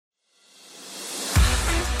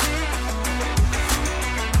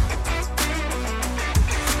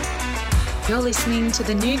You're listening to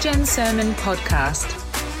the New Gen Sermon Podcast.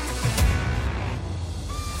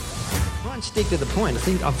 Might stick to the point. I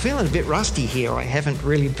think I'm feeling a bit rusty here. I haven't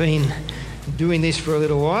really been doing this for a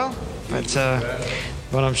little while, but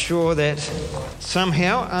I'm sure that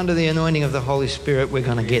somehow, under the anointing of the Holy Spirit, we're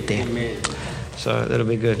going to get there. Amen. So that'll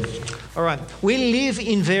be good. All right. We live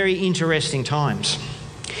in very interesting times.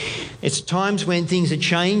 It's times when things are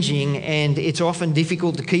changing and it's often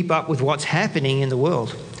difficult to keep up with what's happening in the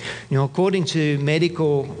world. You know, according to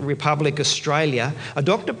Medical Republic Australia, a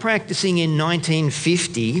doctor practicing in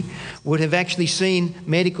 1950 would have actually seen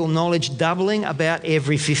medical knowledge doubling about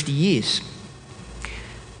every 50 years.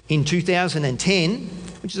 In 2010,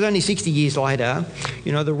 which is only 60 years later,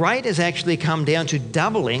 you know, the rate has actually come down to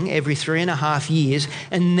doubling every 3.5 years.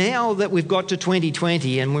 And now that we've got to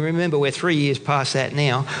 2020, and we remember we're 3 years past that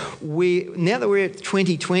now, now that we're at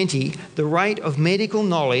 2020, the rate of medical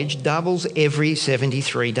knowledge doubles every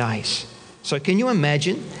 73 days. So can you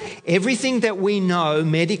imagine? Everything that we know,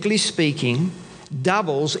 medically speaking,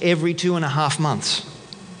 doubles every 2.5 months.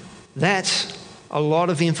 That's a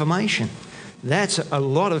lot of information. That's a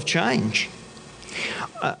lot of change.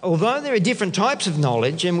 Although there are different types of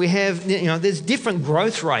knowledge, and we have, there's different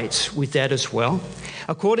growth rates with that as well.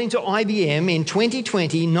 According to IBM, in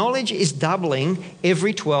 2020, knowledge is doubling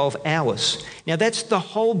every 12 hours. Now, that's the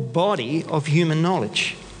whole body of human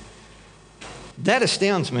knowledge. That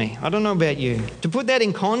astounds me. I don't know about you. To put that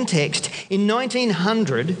in context, in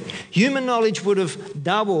 1900, human knowledge would have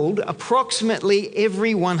doubled approximately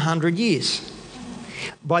every 100 years.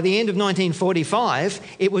 By the end of 1945,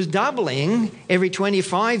 it was doubling every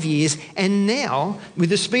 25 years, and now, with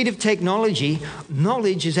the speed of technology,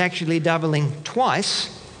 knowledge is actually doubling twice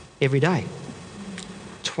every day.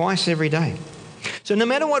 Twice every day. So no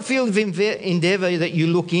matter what field of endeavour that you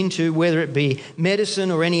look into, whether it be medicine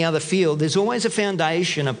or any other field, there's always a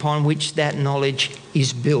foundation upon which that knowledge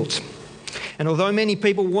is built. And although many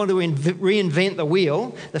people want to reinvent the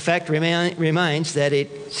wheel, the fact remains that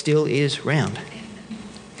it still is round.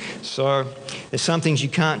 So there's some things you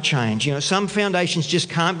can't change. You know, some foundations just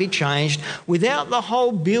can't be changed without the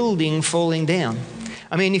whole building falling down.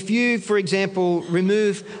 I mean, if you, for example,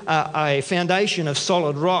 remove a foundation of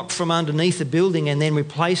solid rock from underneath a building and then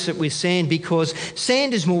replace it with sand, because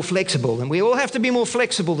sand is more flexible, and we all have to be more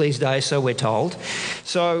flexible these days, so we're told.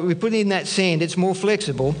 So we put in that sand, it's more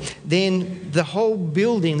flexible, then the whole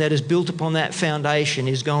building that is built upon that foundation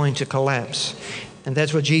is going to collapse. And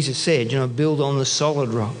that's what Jesus said, build on the solid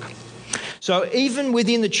rock. So even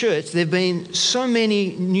within the church, there have been so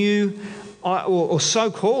many new, or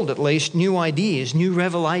so-called at least, new ideas, new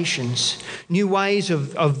revelations, new ways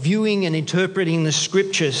of viewing and interpreting the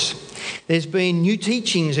scriptures. There's been new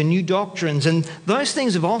teachings and new doctrines, and those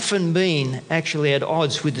things have often been actually at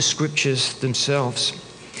odds with the scriptures themselves.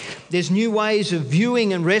 There's new ways of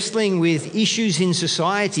viewing and wrestling with issues in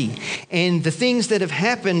society and the things that have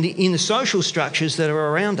happened in the social structures that are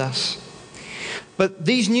around us. But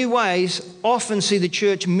these new ways often see the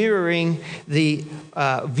church mirroring the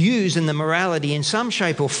views and the morality in some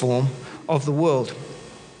shape or form of the world,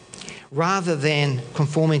 rather than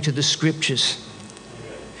conforming to the scriptures.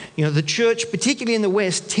 You know, the church, particularly in the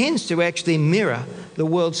West, tends to actually mirror the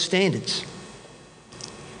world's standards.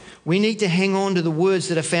 We need to hang on to the words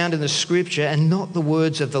that are found in the scripture and not the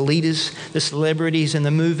words of the leaders, the celebrities and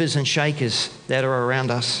the movers and shakers that are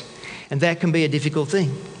around us. And that can be a difficult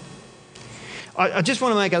thing. I just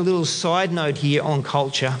want to make a little side note here on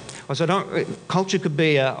culture. Culture could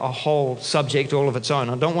be a whole subject all of its own.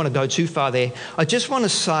 I don't want to go too far there. I just want to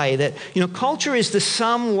say that, culture is the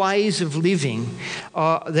sum ways of living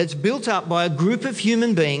that's built up by a group of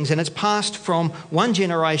human beings, and it's passed from one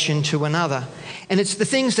generation to another. And it's the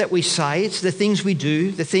things that we say, it's the things we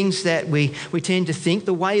do, the things that we tend to think,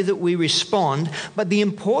 the way that we respond. But the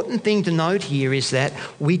important thing to note here is that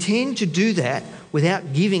we tend to do that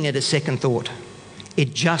without giving it a second thought.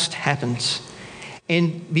 It just happens.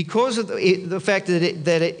 And because of the fact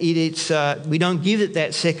that we don't give it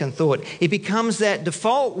that second thought, it becomes that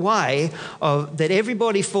default way that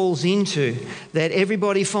everybody falls into, that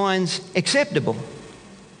everybody finds acceptable.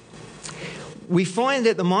 We find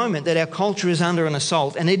at the moment that our culture is under an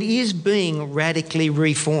assault, and it is being radically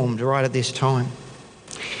reformed right at this time.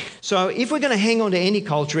 So if we're going to hang on to any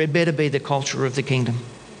culture, it better be the culture of the kingdom,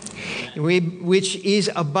 which is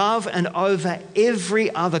above and over every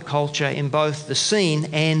other culture in both the seen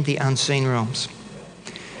and the unseen realms.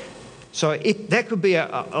 So that could be,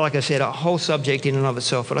 like I said, a whole subject in and of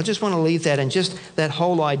itself. But I just want to leave that, and just that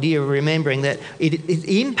whole idea of remembering that it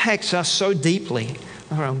impacts us so deeply.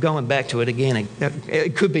 All right, I'm going back to it again.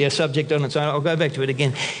 It could be a subject on its own. I'll go back to it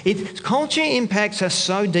again. Culture impacts us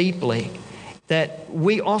so deeply, that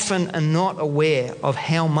we often are not aware of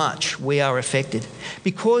how much we are affected,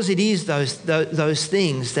 because it is those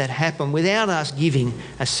things that happen without us giving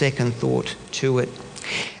a second thought to it.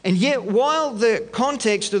 And yet, while the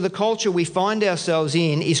context of the culture we find ourselves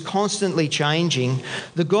in is constantly changing,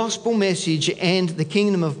 the gospel message and the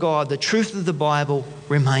kingdom of God, the truth of the Bible,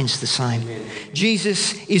 remains the same. Amen.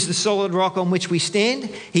 Jesus is the solid rock on which we stand.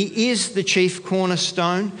 He is the chief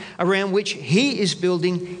cornerstone around which he is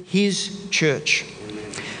building his church.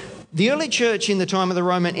 The early church in the time of the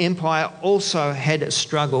Roman Empire also had a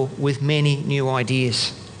struggle with many new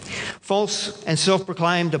ideas. False and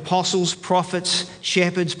self-proclaimed apostles, prophets,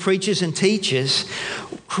 shepherds, preachers and teachers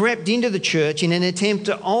crept into the church in an attempt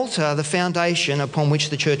to alter the foundation upon which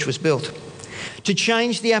the church was built, to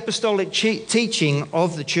change the apostolic teaching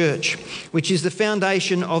of the church, which is the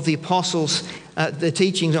foundation of the apostles, the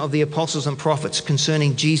teachings of the apostles and prophets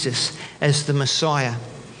concerning Jesus as the Messiah,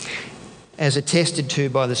 as attested to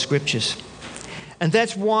by the Scriptures. And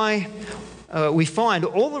that's why we find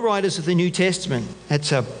all the writers of the New Testament,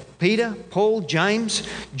 that's Peter, Paul, James,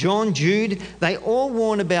 John, Jude, they all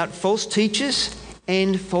warn about false teachers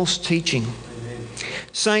and false teaching. Amen.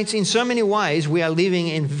 Saints, in so many ways, we are living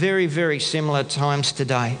in very, very similar times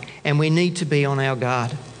today, and we need to be on our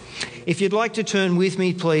guard. If you'd like to turn with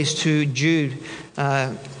me, please, to Jude.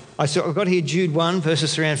 I've got here Jude 1,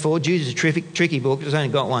 verses 3 and 4. Jude is a tricky book. It's only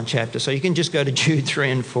got one chapter, so you can just go to Jude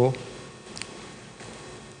 3 and 4.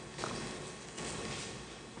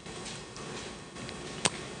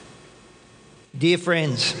 Dear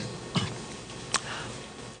friends,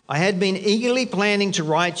 I had been eagerly planning to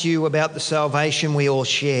write to you about the salvation we all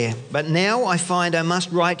share, but now I find I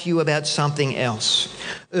must write to you about something else,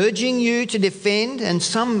 urging you to defend, and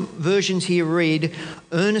some versions here read,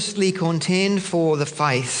 earnestly contend for the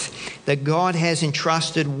faith that God has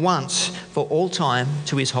entrusted once for all time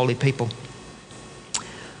to his holy people.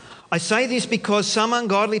 I say this because some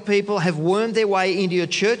ungodly people have wormed their way into your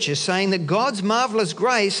churches, saying that God's marvellous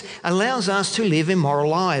grace allows us to live immoral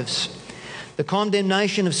lives. The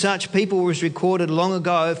condemnation of such people was recorded long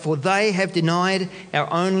ago, for they have denied our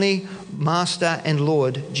only Master and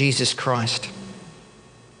Lord, Jesus Christ.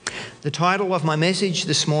 The title of my message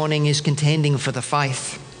this morning is Contending for the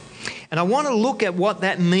Faith. And I want to look at what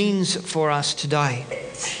that means for us today.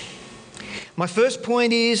 My first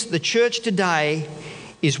point is the church today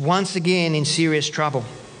is once again in serious trouble.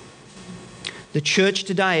 The church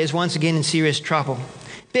today is once again in serious trouble.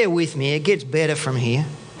 Bear with me, it gets better from here.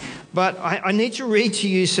 But I need to read to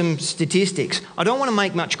you some statistics. I don't want to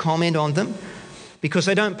make much comment on them because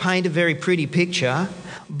they don't paint a very pretty picture,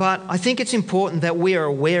 but I think it's important that we are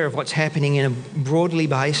aware of what's happening in a broadly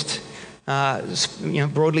based,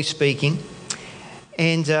 broadly speaking,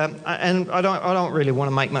 and I don't really want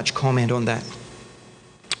to make much comment on that.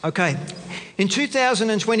 Okay. In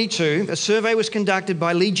 2022, a survey was conducted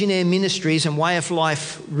by Legionnaire Ministries and Way of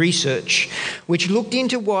Life Research, which looked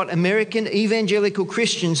into what American evangelical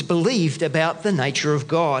Christians believed about the nature of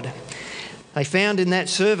God. They found in that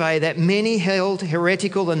survey that many held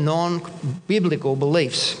heretical and non-biblical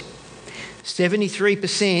beliefs.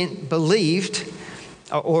 73% believed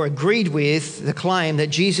or agreed with the claim that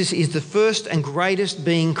Jesus is the first and greatest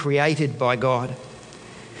being created by God.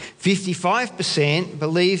 55%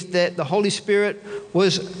 believed that the Holy Spirit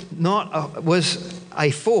was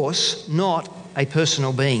a force, not a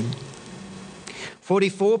personal being.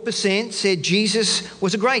 44% said Jesus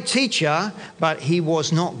was a great teacher, but he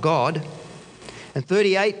was not God. And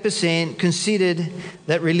 38% considered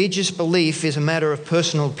that religious belief is a matter of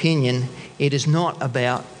personal opinion. It is not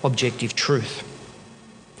about objective truth.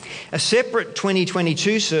 A separate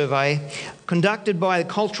 2022 survey conducted by the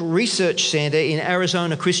Cultural Research Center in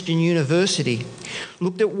Arizona Christian University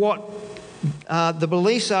looked at what the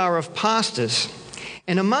beliefs are of pastors.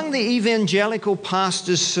 And among the evangelical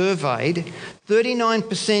pastors surveyed,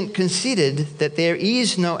 39% considered that there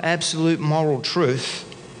is no absolute moral truth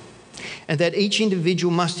and that each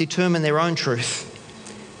individual must determine their own truth.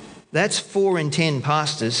 That's 4 in 10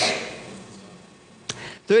 pastors.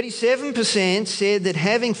 37% said that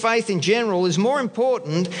having faith in general is more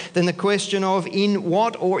important than the question of in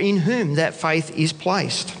what or in whom that faith is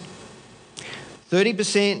placed.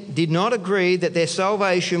 30% did not agree that their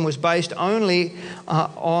salvation was based only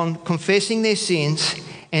on confessing their sins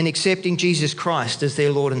and accepting Jesus Christ as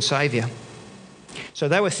their Lord and Saviour. So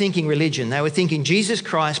they were thinking religion. They were thinking Jesus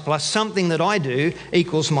Christ plus something that I do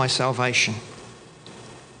equals my salvation.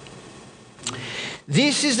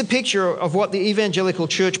 This is the picture of what the evangelical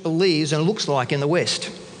church believes and looks like in the West.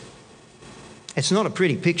 It's not a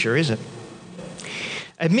pretty picture, is it?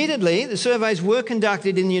 Admittedly, the surveys were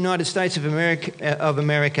conducted in the United States of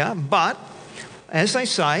America, but as they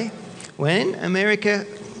say, when America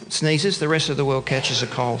sneezes, the rest of the world catches a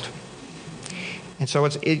cold. And so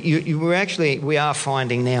we are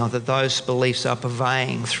finding now that those beliefs are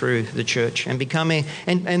pervading through the church and becoming,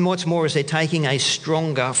 and what's more is they're taking a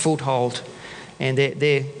stronger foothold, and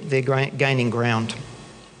they're gaining ground.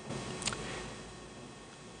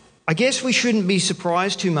 I guess we shouldn't be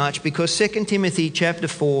surprised too much, because 2 Timothy chapter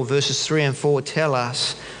 4 verses 3 and 4 tell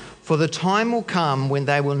us, "For the time will come when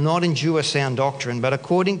they will not endure sound doctrine, but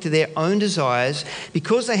according to their own desires,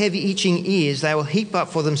 because they have itching ears, they will heap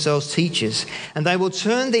up for themselves teachers, and they will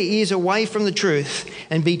turn their ears away from the truth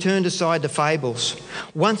and be turned aside to fables."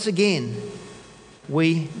 Once again,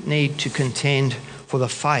 we need to contend for the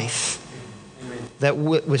faith that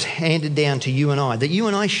was handed down to you and I, that you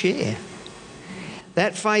and I share.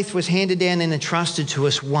 That faith was handed down and entrusted to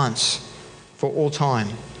us once for all time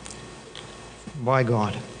by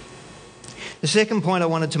God. The second point I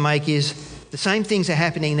wanted to make is the same things are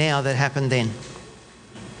happening now that happened then.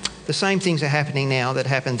 The same things are happening now that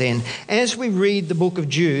happened then. As we read the book of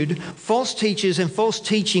Jude, false teachers and false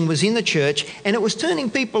teaching was in the church, and it was turning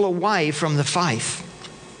people away from the faith.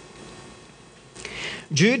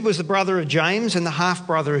 Jude was the brother of James and the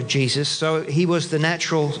half-brother of Jesus, so he was the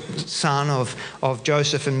natural son of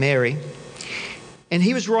Joseph and Mary. And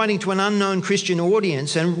he was writing to an unknown Christian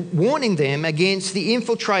audience and warning them against the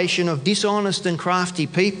infiltration of dishonest and crafty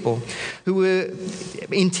people who were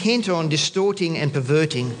intent on distorting and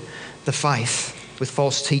perverting the faith with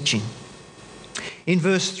false teaching. In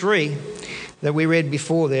verse 3 that we read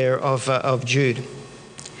before there of Jude,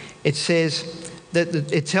 it says that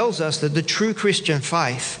it tells us that the true Christian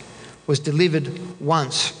faith was delivered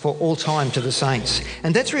once for all time to the saints.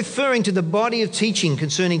 And that's referring to the body of teaching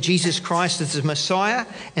concerning Jesus Christ as the Messiah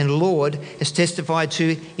and Lord, as testified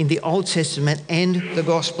to in the Old Testament and the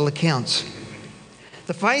Gospel accounts.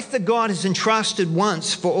 The faith that God has entrusted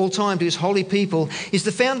once for all time to his holy people is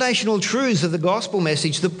the foundational truths of the gospel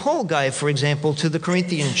message that Paul gave, for example, to the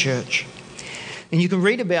Corinthian church. And you can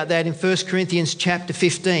read about that in 1 Corinthians chapter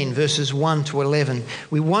 15, verses 1 to 11.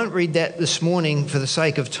 We won't read that this morning for the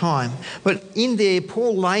sake of time. But in there,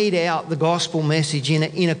 Paul laid out the gospel message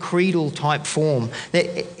in a creedal type form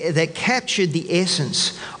that captured the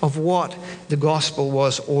essence of what the gospel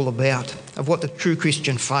was all about, of what the true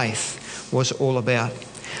Christian faith was all about.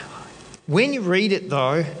 When you read it,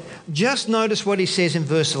 though, just notice what he says in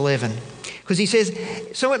verse 11. Because he says,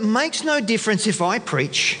 "So it makes no difference if I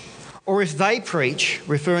preach, or if they preach,"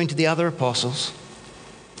 referring to the other apostles.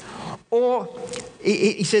 Or,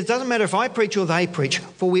 he says, it doesn't matter if I preach or they preach,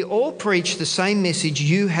 for we all preach the same message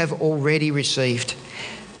you have already received.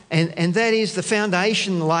 And that is the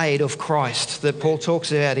foundation laid of Christ that Paul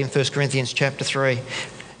talks about in 1 Corinthians chapter 3.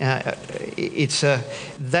 That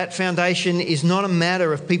foundation is not a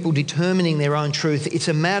matter of people determining their own truth. It's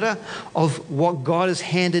a matter of what God has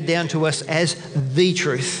handed down to us as the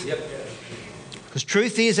truth. Yep. Because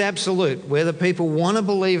truth is absolute, whether people want to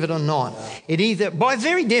believe it or not. It either, by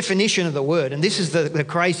very definition of the word, and this is the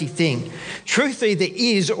crazy thing, truth either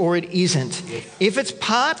is or it isn't. If it's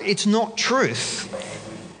part, it's not truth.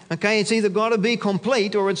 Okay, it's either got to be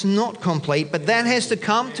complete or it's not complete, but that has to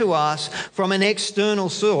come to us from an external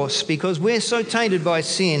source, because we're so tainted by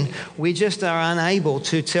sin, we just are unable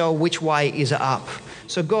to tell which way is up.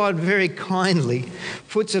 So God very kindly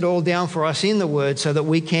puts it all down for us in the Word so that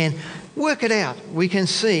we can work it out. We can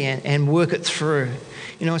see and work it through.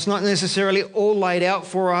 You know, it's not necessarily all laid out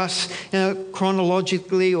for us,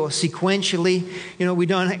 chronologically or sequentially. You know, we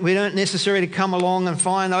don't necessarily come along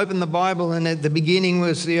and open the Bible, and at the beginning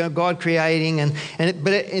was God creating, and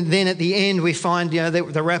then at the end we find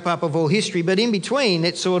the wrap up of all history. But in between,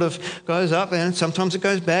 it sort of goes up, and sometimes it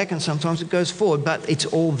goes back, and sometimes it goes forward. But it's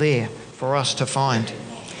all there for us to find.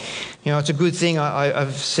 You know, it's a good thing.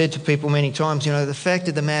 I've said to people many times, the fact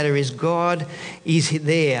of the matter is God is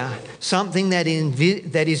there. Something that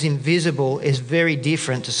is invisible is very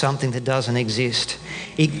different to something that doesn't exist.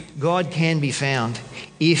 God can be found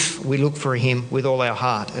if we look for him with all our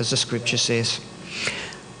heart, as the scripture says.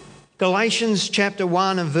 Galatians chapter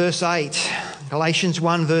 1 and verse 8. Galatians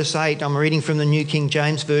 1 verse 8, I'm reading from the New King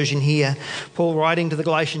James Version here. Paul, writing to the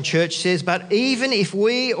Galatian church, says, "But even if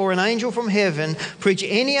we or an angel from heaven preach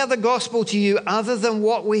any other gospel to you other than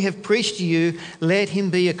what we have preached to you, let him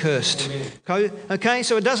be accursed." Okay,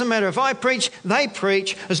 so it doesn't matter if I preach, they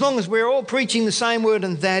preach, as long as we're all preaching the same word,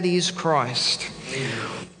 and that is Christ.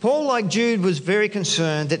 Paul, like Jude, was very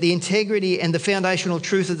concerned that the integrity and the foundational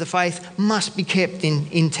truth of the faith must be kept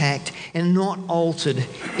intact and not altered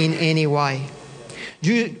in any way.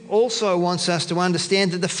 Jude also wants us to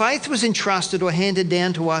understand that the faith was entrusted or handed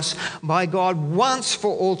down to us by God once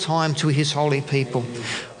for all time to his holy people.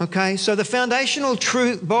 Okay, so the foundational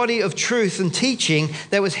body of truth and teaching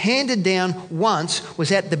that was handed down once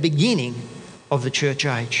was at the beginning of the church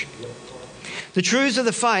age. The truths of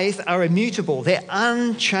the faith are immutable. They're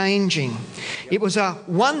unchanging. It was a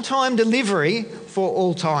one-time delivery for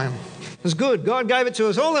all time. It was good. God gave it to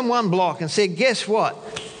us all in one block and said, guess what?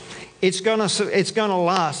 It's going to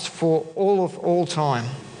last for all time.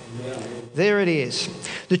 There it is.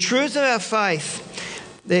 The truths of our faith,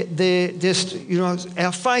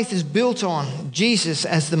 our faith is built on Jesus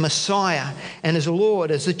as the Messiah and as Lord,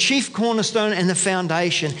 as the chief cornerstone and the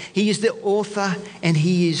foundation. He is the author and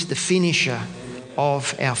he is the finisher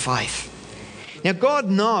of our faith. Now, God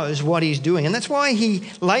knows what he's doing, and that's why he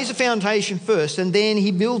lays a foundation first and then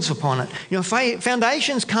he builds upon it.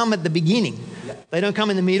 Foundations come at the beginning. They don't come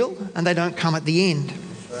in the middle and they don't come at the end.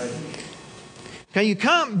 Okay, you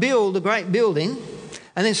can't build a great building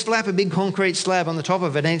and then slap a big concrete slab on the top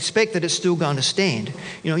of it and expect that it's still going to stand.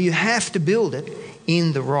 You have to build it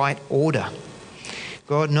in the right order.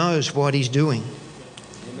 God knows what he's doing.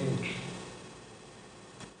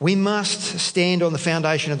 We must stand on the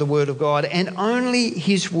foundation of the Word of God and only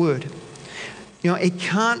his Word. It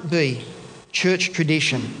can't be church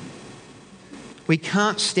tradition. We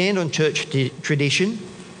can't stand on church tradition.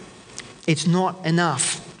 It's not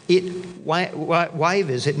enough. It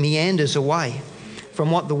wavers, it meanders away from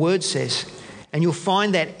what the Word says. And you'll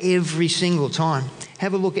find that every single time.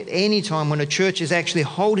 Have a look at any time when a church is actually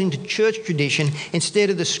holding to church tradition instead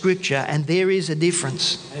of the Scripture, and there is a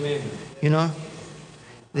difference. Amen.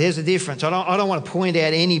 There's a difference. I don't want to point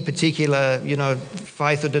out any particular,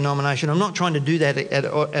 faith or denomination. I'm not trying to do that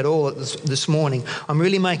at all this morning. I'm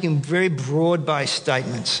really making very broad-based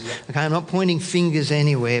statements. Okay, I'm not pointing fingers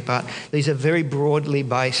anywhere, but these are very broadly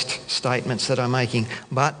based statements that I'm making.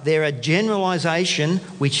 But they're a generalisation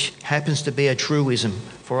which happens to be a truism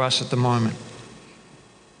for us at the moment.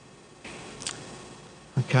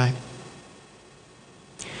 Okay.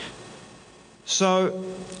 So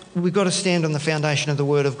we've got to stand on the foundation of the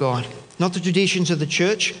Word of God. Not the traditions of the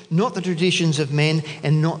church, not the traditions of men,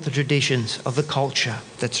 and not the traditions of the culture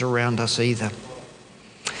that's around us either.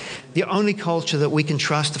 The only culture that we can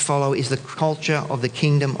trust to follow is the culture of the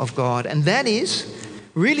kingdom of God. And that is,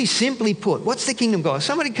 really simply put, what's the kingdom of God? If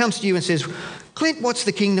somebody comes to you and says, Clint, what's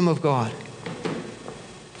the kingdom of God?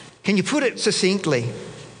 Can you put it succinctly?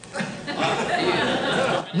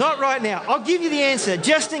 Not right now. I'll give you the answer,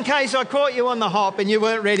 just in case I caught you on the hop and you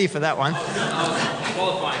weren't ready for that one.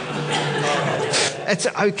 It's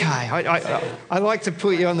okay. I like to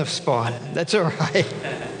put you on the spot. That's all right.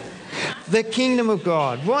 The kingdom of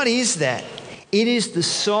God. What is that? It is the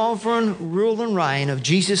sovereign rule and reign of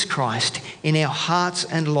Jesus Christ in our hearts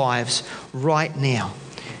and lives right now.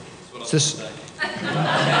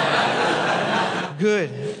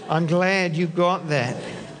 Good. I'm glad you got that.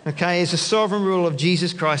 Okay, it's a sovereign rule of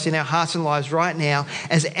Jesus Christ in our hearts and lives right now,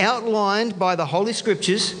 as outlined by the Holy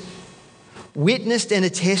Scriptures, witnessed and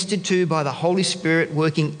attested to by the Holy Spirit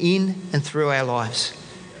working in and through our lives.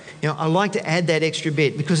 I like to add that extra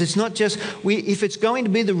bit because it's not just, if it's going to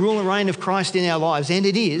be the rule and reign of Christ in our lives, and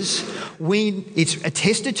it is, it's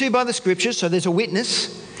attested to by the Scriptures, so there's a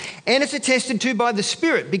witness, and it's attested to by the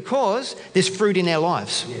Spirit because there's fruit in our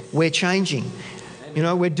lives. Yes. We're changing.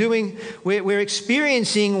 We're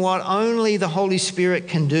experiencing what only the Holy Spirit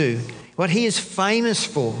can do, what he is famous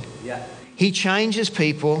for. Yeah. He changes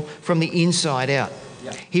people from the inside out.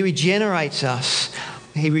 Yeah. He regenerates us.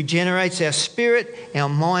 He regenerates our spirit, our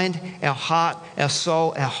mind, our heart, our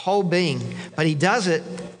soul, our whole being. But he does it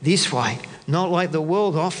this way, not like the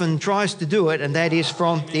world often tries to do it, and that is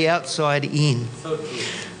from the outside in. So true.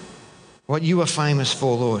 What you are famous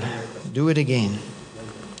for, Lord, do it again.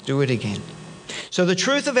 Do it again. So the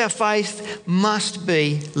truth of our faith must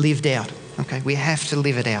be lived out. Okay, we have to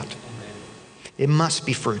live it out. There must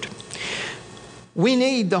be fruit. We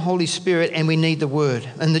need the Holy Spirit and we need the Word.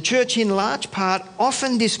 And the church in large part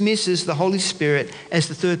often dismisses the Holy Spirit as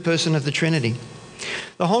the third person of the Trinity.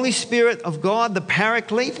 The Holy Spirit of God, the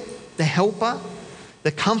Paraclete, the Helper,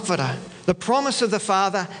 the Comforter, the promise of the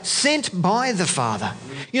Father, sent by the Father.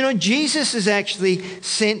 Jesus is actually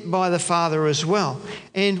sent by the Father as well.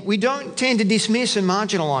 And we don't tend to dismiss and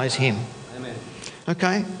marginalise him. Amen.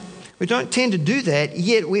 Okay? We don't tend to do that,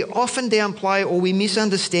 yet we often downplay or we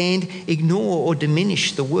misunderstand, ignore or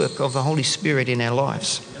diminish the work of the Holy Spirit in our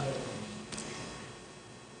lives.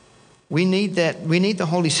 We need that. We need the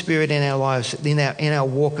Holy Spirit in our lives, in our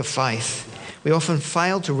walk of faith. We often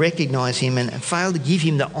fail to recognise him and fail to give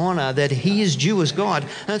him the honour that he is due as God.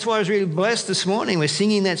 And that's why I was really blessed this morning. We're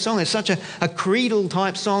singing that song. It's such a creedal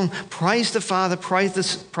type song. Praise the Father, praise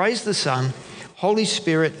the Son, Holy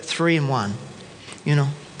Spirit, three in one. You know,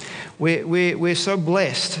 we're so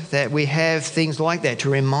blessed that we have things like that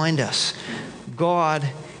to remind us God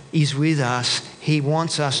is with us. He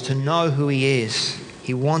wants us to know who he is.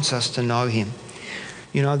 He wants us to know him.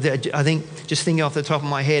 You know, I think, just thinking off the top of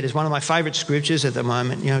my head, is one of my favourite scriptures at the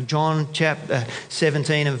moment. You know, John chapter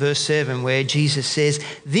 17 and verse 7, where Jesus says,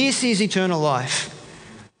 "This is eternal life."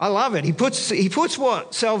 I love it. He puts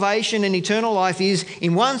what salvation and eternal life is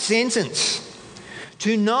in one sentence.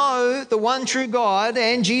 To know the one true God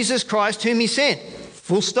and Jesus Christ whom he sent.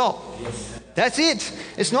 Full stop. That's it.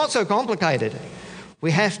 It's not so complicated.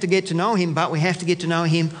 We have to get to know him, but we have to get to know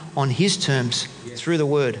him on his terms, through the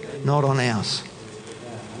word, not on ours.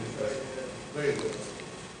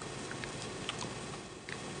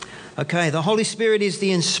 Okay, the Holy Spirit is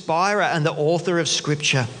the inspirer and the author of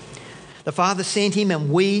Scripture. The Father sent him, and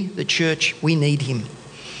we, the church, we need him.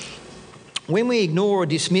 When we ignore or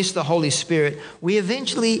dismiss the Holy Spirit, we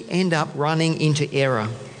eventually end up running into error.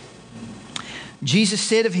 Jesus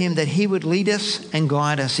said of him that he would lead us and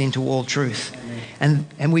guide us into all truth.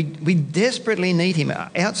 And we desperately need him.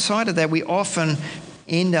 Outside of that, we often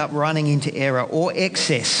end up running into error or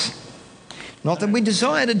excess. Not that we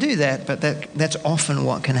desire to do that, but that's often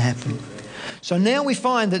what can happen. So now we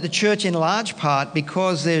find that the church, in large part,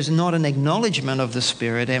 because there's not an acknowledgement of the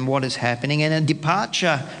Spirit and what is happening and a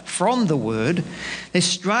departure from the Word, they're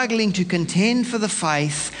struggling to contend for the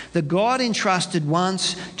faith that God entrusted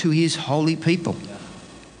once to his holy people.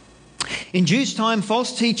 In Jude's time,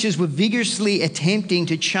 false teachers were vigorously attempting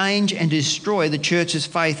to change and destroy the church's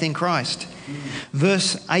faith in Christ.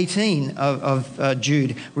 Verse 18 of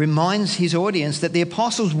Jude reminds his audience that the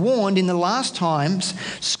apostles warned in the last times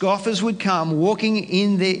scoffers would come walking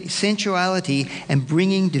in their sensuality and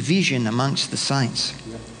bringing division amongst the saints.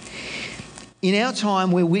 In our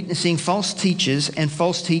time, we're witnessing false teachers and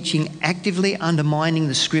false teaching actively undermining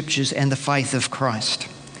the Scriptures and the faith of Christ.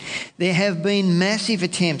 There have been massive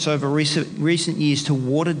attempts over recent years to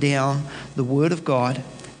water down the Word of God,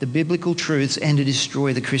 the biblical truths, and to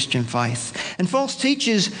destroy the Christian faith. And false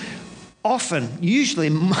teachers often, usually,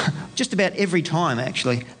 just about every time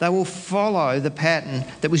actually, they will follow the pattern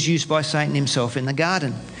that was used by Satan himself in the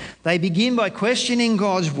garden. They begin by questioning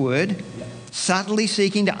God's word, subtly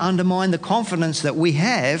seeking to undermine the confidence that we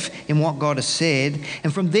have in what God has said,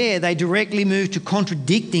 and from there they directly move to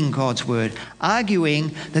contradicting God's word,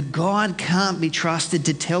 arguing that God can't be trusted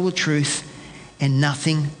to tell the truth and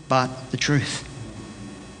nothing but the truth.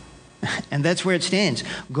 And that's where it stands.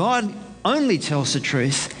 God only tells the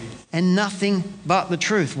truth and nothing but the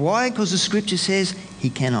truth. Why? Because the Scripture says he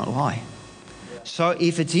cannot lie. So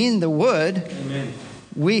if it's in the Word, amen,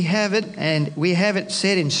 we have it, and we have it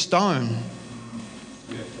set in stone.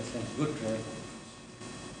 Yeah, that sounds good, Trey.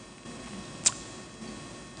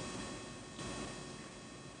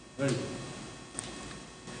 Very good.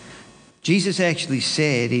 Jesus actually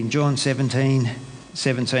said in John 17,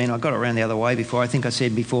 I got it around the other way before. I think I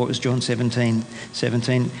said before it was John 17.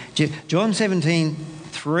 John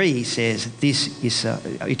 17:3 says this is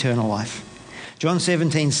eternal life. John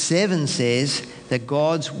 17:7 says that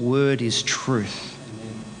God's word is truth.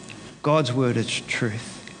 God's word is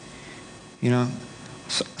truth. You know,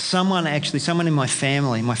 someone in my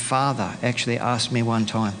family, my father actually asked me one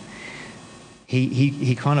time.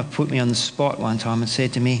 He kind of put me on the spot one time and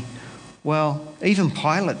said to me, well, even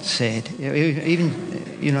Pilate said,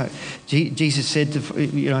 Jesus said,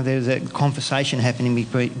 there was a conversation happening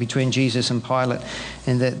between Jesus and Pilate,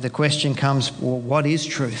 and the question comes, well, what is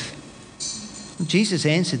truth? Jesus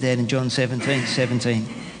answered that in John 17:17.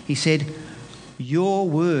 He said, your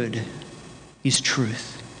word is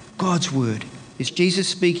truth. God's word. It's Jesus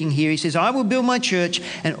speaking here. He says, I will build my church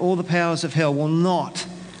and all the powers of hell will not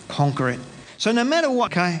conquer it. So no matter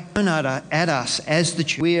what at us as the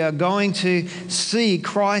church, we are going to see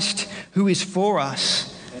Christ who is for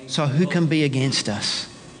us. So who can be against us?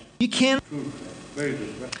 You can.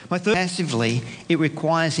 My third, passively, it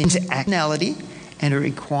requires actionality and it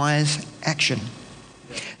requires action.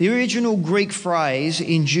 The original Greek phrase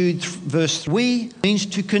in Jude verse 3 means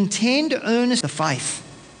to contend earnestly the faith.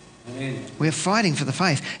 Amen. We're fighting for the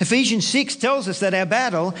faith. Ephesians 6 tells us that our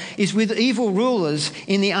battle is with evil rulers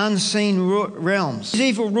in the unseen realms. These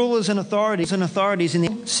evil rulers and authorities in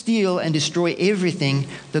the steal and destroy everything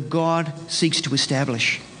that God seeks to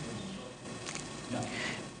establish.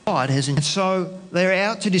 God has, and so they're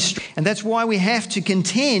out to destroy. And that's why we have to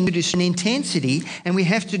contend with an intensity, and we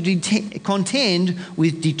have to contend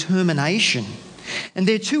with determination. And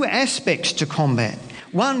there are two aspects to combat.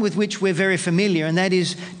 One with which we're very familiar, and that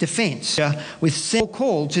is defence. With Saul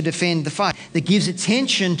called to defend the faith, that gives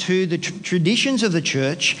attention to the traditions of the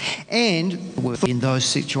church and in those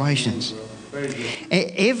situations.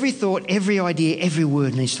 Every thought, every idea, every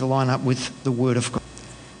word needs to line up with the Word of God.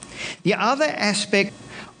 The other aspect,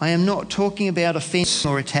 I am not talking about offence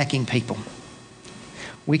or attacking people.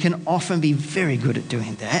 We can often be very good at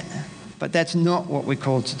doing that, but that's not what we're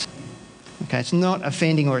called to do. Okay, it's not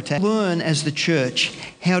offending or attacking. Learn as the church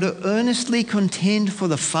how to earnestly contend for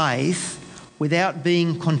the faith without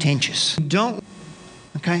being contentious.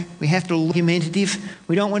 We have to be argumentative.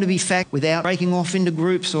 We don't want to be fact without breaking off into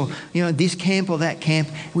groups or, this camp or that camp.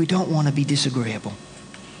 We don't want to be disagreeable.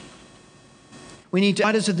 We need to,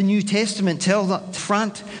 writers of the New Testament tell the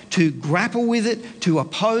front to grapple with it, to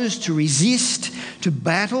oppose, to resist, to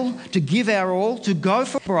battle, to give our all, to go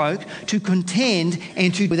for broke, to contend,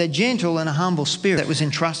 and to with a gentle and a humble spirit that was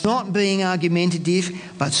entrusted. Not being argumentative,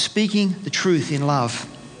 but speaking the truth in love.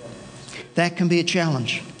 That can be a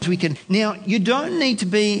challenge. Now, you don't need to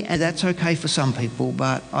be, and that's okay for some people,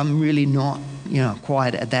 but I'm really not,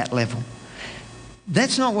 quite at that level.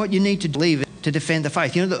 That's not what you need to believe to defend the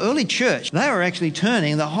faith. The early church, they were actually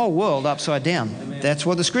turning the whole world upside down. Amen. That's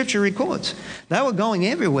what the scripture records. They were going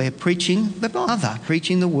everywhere preaching the Bible,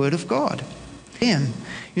 preaching the Word of God. And,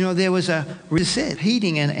 there was a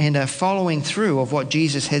heeding and a following through of what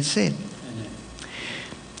Jesus had said. Amen.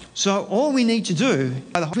 So all we need to do,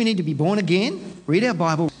 we need to be born again, read our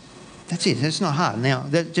Bible. That's it. That's not hard. Now,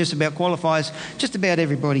 that just about qualifies just about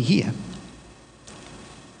everybody here.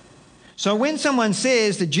 So when someone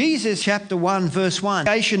says that Jesus, chapter 1, verse 1,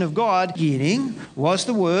 the creation of God, beginning was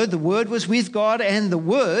the Word was with God, and the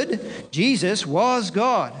Word, Jesus, was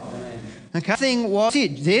God. Okay, thing was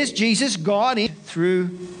it. There's Jesus, God,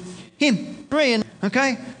 through Him.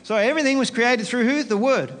 Okay, so everything was created through who? The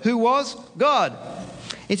Word, who was God.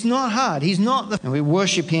 It's not hard. He's not and we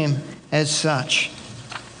worship Him as such.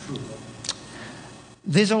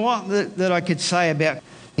 There's a lot that I could say about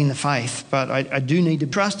in the faith, but I do need to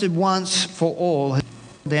be trusted once for all,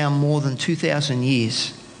 down more than 2,000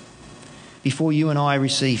 years before you and I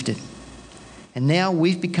received it. And now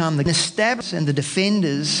we've become the established and the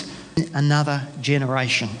defenders in another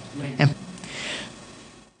generation.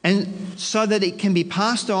 And so that it can be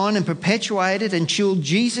passed on and perpetuated until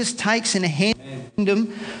Jesus takes in a hand the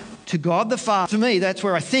kingdom to God the Father. To me, that's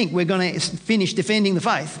where I think we're going to finish defending the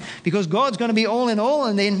faith, because God's going to be all in all,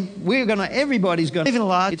 and then everybody's going to live in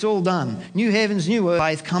life. It's all done. New heavens, new earth.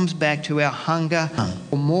 Faith comes back to our hunger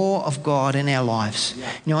for more of God in our lives.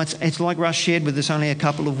 It's like Russ shared with us only a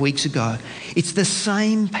couple of weeks ago. It's the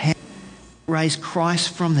same power that raised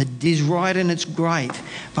Christ from the dead. Is right and it's great,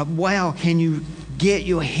 but wow, can you get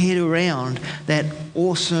your head around that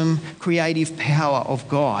awesome creative power of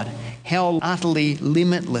God? How utterly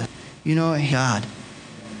limitless. God.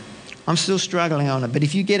 I'm still struggling on it, but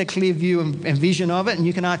if you get a clear view and vision of it and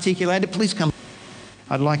you can articulate it, please come.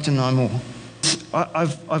 I'd like to know more.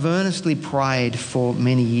 I've earnestly prayed for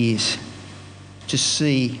many years to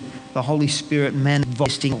see the Holy Spirit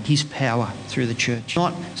manifesting His power through the church.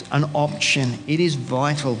 Not an option. It is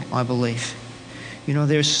vital, I believe.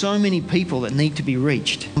 There are so many people that need to be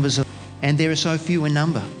reached, and there are so few in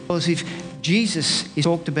number. Because if Jesus is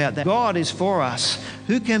talked about that God is for us,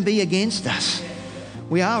 who can be against us?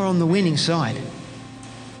 We are on the winning side.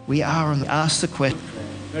 We are ask the question.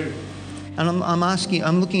 And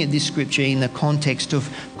I'm looking at this scripture in the context of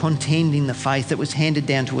contending the faith that was handed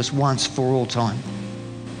down to us once for all time.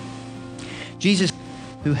 Jesus,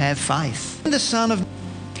 who have faith. The Son of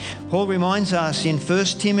Paul reminds us in 1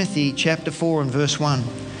 Timothy chapter 4 and verse 1.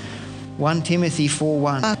 1 Timothy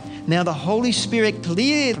 4:1. Now the Holy Spirit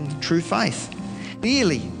cleared from the true faith.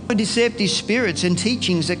 Clearly, deceptive spirits and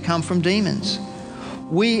teachings that come from demons.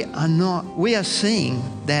 We are seeing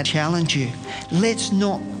that challenge you. Let's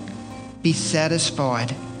not be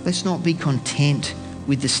satisfied. Let's not be content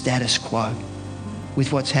with the status quo,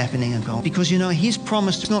 with what's happening in God. Because His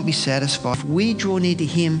promise does not be satisfied. If we draw near to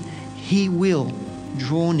Him, He will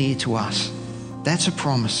draw near to us. That's a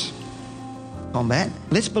promise. Combat.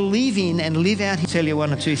 Let's believe in and live out. I'll tell you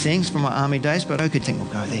one or two things from my army days, but I could think we'll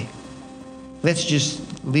go there. Let's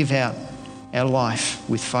just live out our life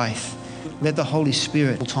with faith. Let the Holy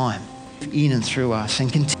Spirit all time in and through us and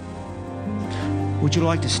continue. Would you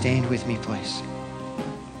like to stand with me, please?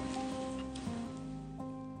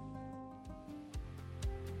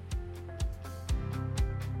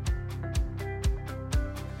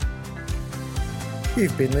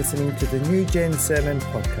 You've been listening to the New Gen Sermon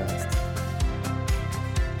Podcast.